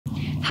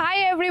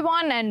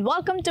everyone and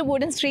welcome to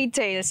Wooden Street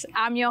Tales.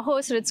 I'm your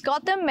host Ritz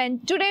Gautam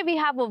and today we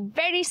have a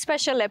very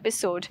special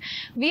episode.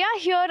 We are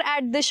here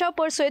at Disha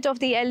Pursuit of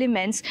the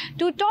Elements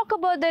to talk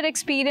about their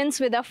experience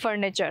with our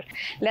furniture.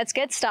 Let's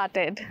get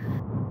started.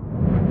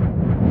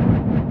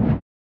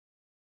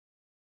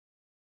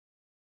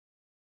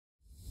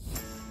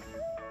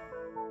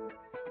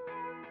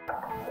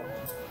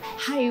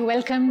 Hi,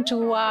 welcome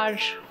to our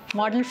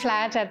model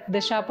flat at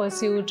Disha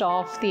Pursuit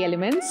of the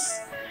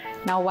Elements.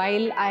 Now,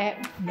 while I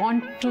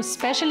want to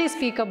specially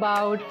speak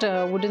about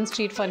wooden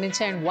street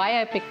furniture and why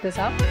I picked this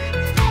up,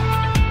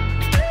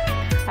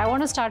 I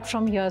want to start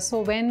from here.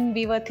 So when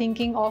we were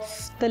thinking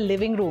of the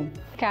living room,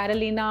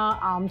 Carolina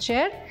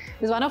armchair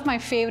is one of my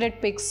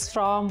favorite picks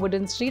from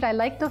Wooden Street. I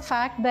like the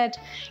fact that,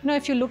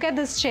 if you look at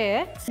this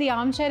chair, the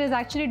armchair is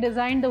actually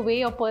designed the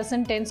way a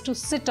person tends to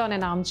sit on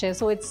an armchair.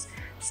 So it's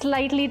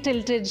slightly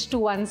tilted to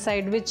one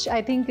side, which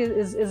I think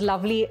is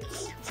lovely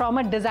from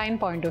a design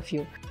point of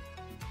view.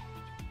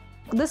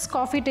 This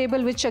coffee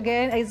table, which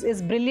again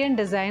is brilliant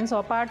design. So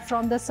apart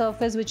from the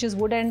surface, which is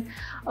wood and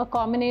a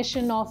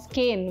combination of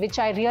cane, which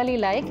I really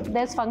like,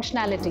 there's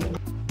functionality.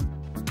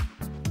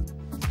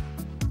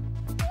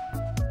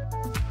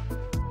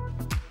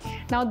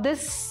 Now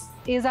this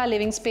is our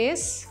living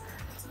space.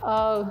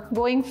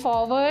 Going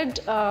forward,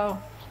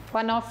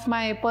 one of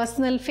my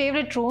personal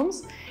favorite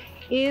rooms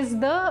is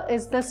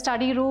the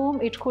study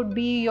room. It could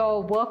be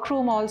your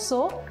workroom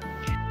also.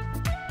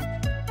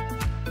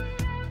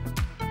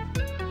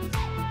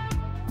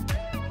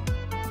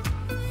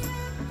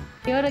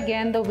 Here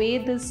again, the way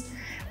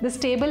this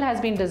table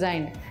has been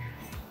designed,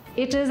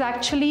 it is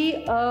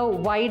actually a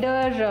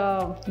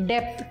wider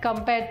depth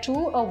compared to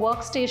a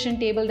workstation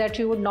table that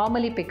you would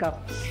normally pick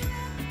up.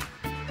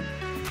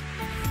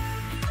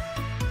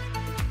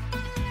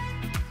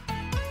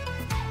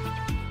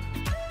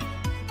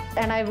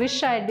 And I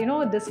wish I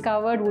had,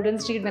 discovered Wooden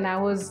Street when I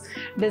was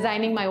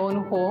designing my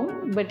own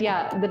home. But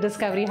yeah, the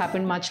discovery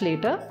happened much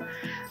later.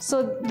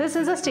 So this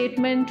is a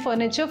statement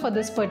furniture for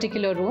this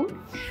particular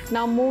room.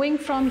 Now moving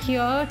from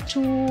here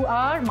to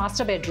our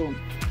master bedroom.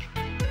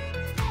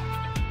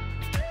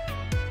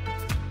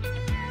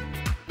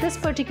 This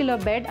particular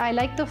bed, I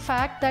like the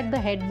fact that the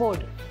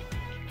headboard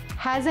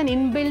has an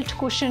inbuilt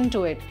cushion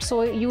to it.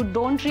 So you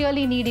don't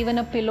really need even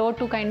a pillow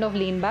to kind of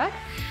lean back.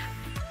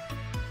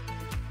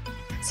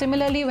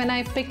 Similarly, when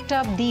I picked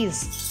up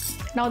these,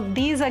 now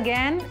these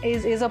again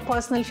is a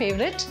personal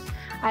favorite.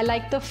 I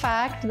like the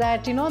fact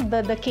that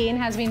the cane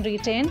has been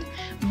retained,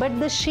 but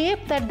the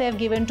shape that they've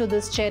given to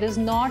this chair is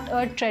not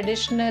a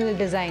traditional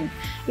design.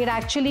 It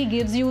actually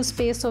gives you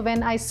space. So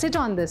when I sit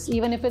on this,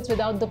 even if it's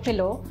without the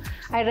pillow,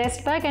 I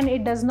rest back and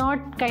it does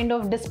not kind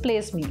of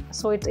displace me.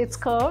 So it's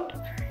curved.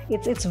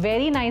 It's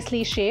very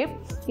nicely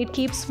shaped. It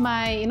keeps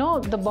my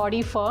the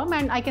body firm,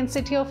 and I can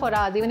sit here for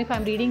hours even if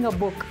I'm reading a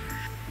book.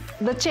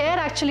 The chair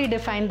actually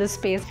defined this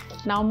space.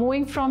 Now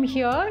moving from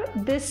here,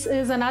 this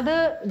is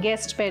another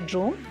guest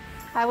bedroom.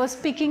 I was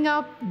picking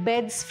up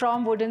beds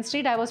from Wooden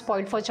Street. I was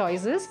spoiled for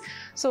choices.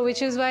 So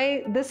which is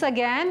why this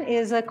again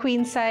is a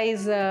queen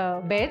size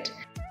bed.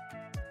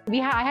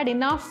 I had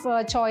enough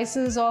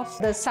choices of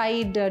the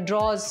side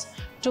drawers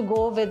to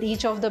go with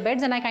each of the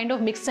beds, and I kind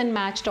of mixed and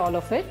matched all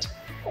of it.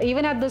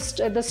 Even at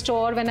the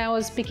store, when I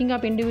was picking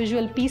up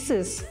individual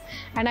pieces,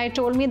 and I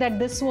told me that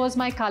this was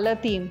my color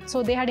theme.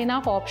 So they had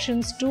enough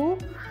options to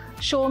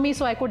show me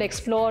so I could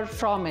explore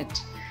from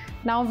it.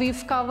 Now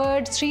we've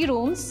covered 3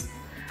 rooms.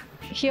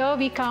 Here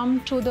we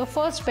come to the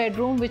first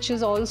bedroom, which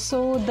is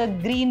also the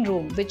green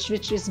room, which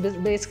is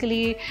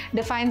basically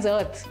defines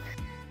earth.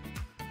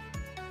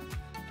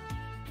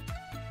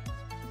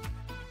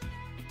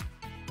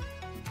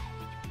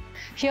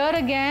 Here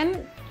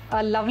again,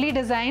 a lovely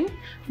design,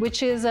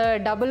 which is a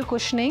double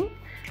cushioning.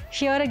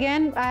 Here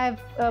again, I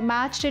have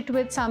matched it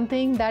with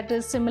something that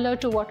is similar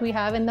to what we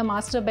have in the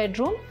master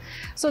bedroom.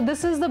 So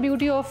this is the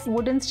beauty of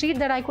Wooden Street,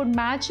 that I could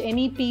match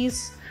any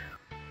piece.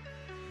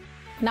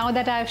 Now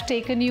that I've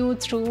taken you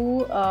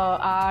through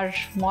our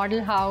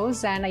model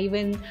house and I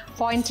even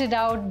pointed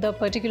out the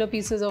particular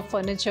pieces of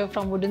furniture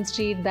from Wooden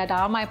Street that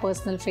are my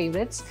personal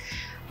favorites,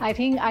 I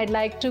think I'd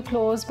like to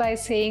close by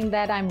saying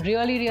that I'm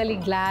really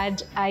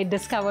glad I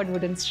discovered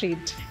Wooden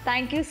Street.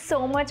 Thank you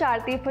so much,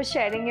 Aarti, for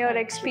sharing your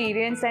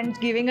experience and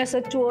giving us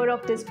a tour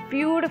of this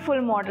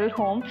beautiful model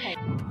home.